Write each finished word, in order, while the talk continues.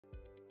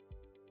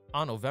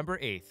On November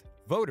 8th,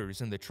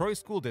 voters in the Troy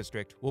School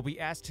District will be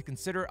asked to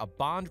consider a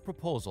bond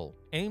proposal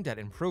aimed at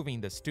improving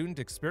the student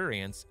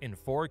experience in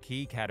 4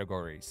 key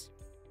categories.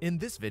 In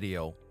this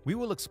video, we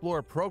will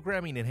explore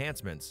programming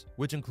enhancements,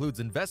 which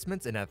includes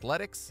investments in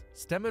athletics,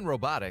 STEM and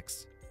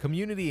robotics,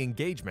 community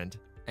engagement,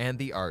 and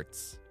the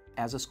arts.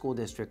 As a school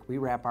district, we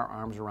wrap our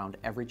arms around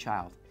every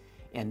child,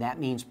 and that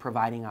means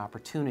providing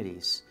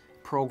opportunities,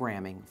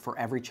 programming for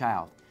every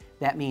child.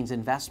 That means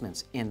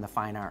investments in the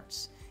fine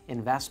arts,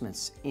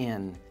 investments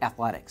in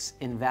athletics,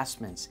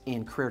 investments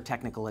in career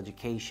technical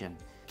education.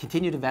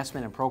 Continued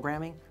investment in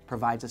programming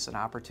provides us an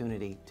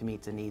opportunity to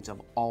meet the needs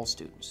of all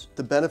students.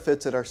 The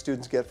benefits that our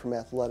students get from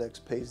athletics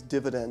pays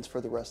dividends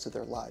for the rest of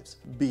their lives.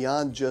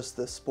 Beyond just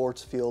the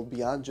sports field,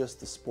 beyond just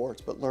the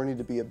sports, but learning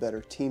to be a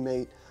better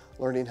teammate,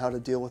 learning how to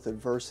deal with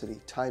adversity,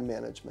 time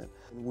management.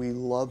 We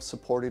love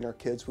supporting our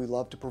kids. We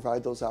love to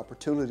provide those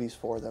opportunities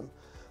for them.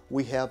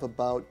 We have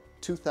about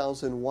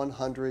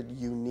 2,100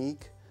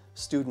 unique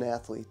student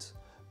athletes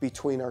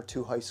between our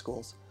 2 high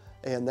schools,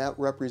 and that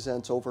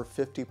represents over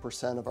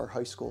 50% of our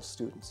high school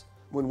students.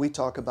 When we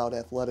talk about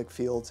athletic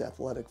fields,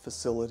 athletic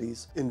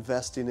facilities,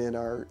 investing in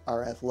our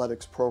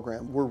athletics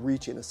program, we're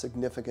reaching a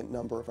significant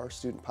number of our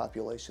student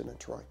population in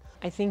Troy.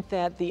 I think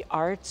that the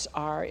arts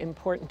are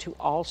important to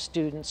all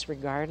students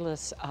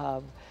regardless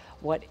of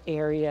what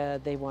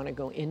area they want to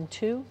go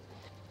into.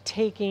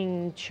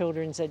 Taking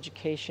children's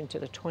education to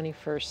the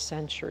 21st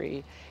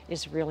century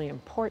is really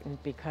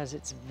important because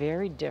it's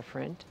very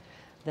different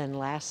than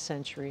last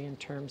century in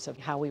terms of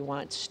how we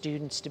want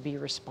students to be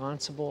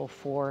responsible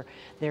for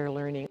their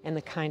learning, and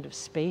the kind of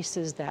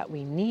spaces that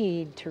we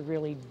need to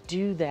really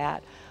do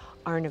that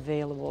aren't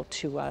available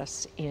to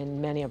us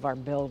in many of our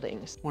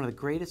buildings. One of the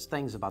greatest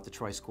things about the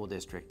Troy School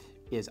District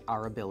is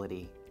our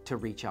ability to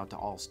reach out to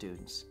all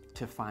students,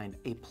 to find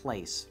a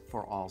place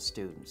for all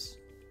students.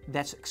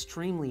 That's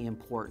extremely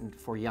important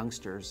for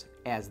youngsters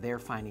as they're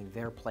finding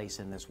their place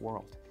in this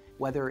world.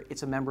 Whether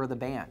it's a member of the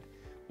band,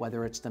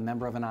 whether it's the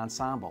member of an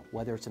ensemble,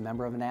 whether it's a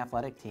member of an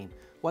athletic team,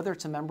 whether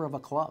it's a member of a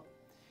club,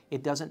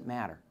 it doesn't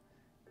matter.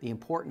 The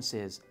importance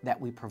is that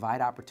we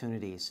provide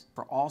opportunities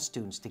for all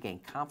students to gain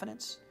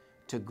confidence,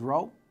 to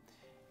grow,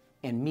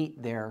 and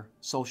meet their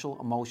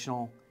social,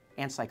 emotional,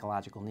 and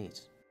psychological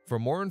needs. For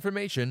more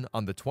information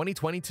on the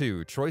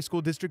 2022 Troy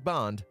School District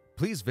Bond,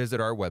 please visit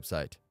our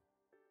website.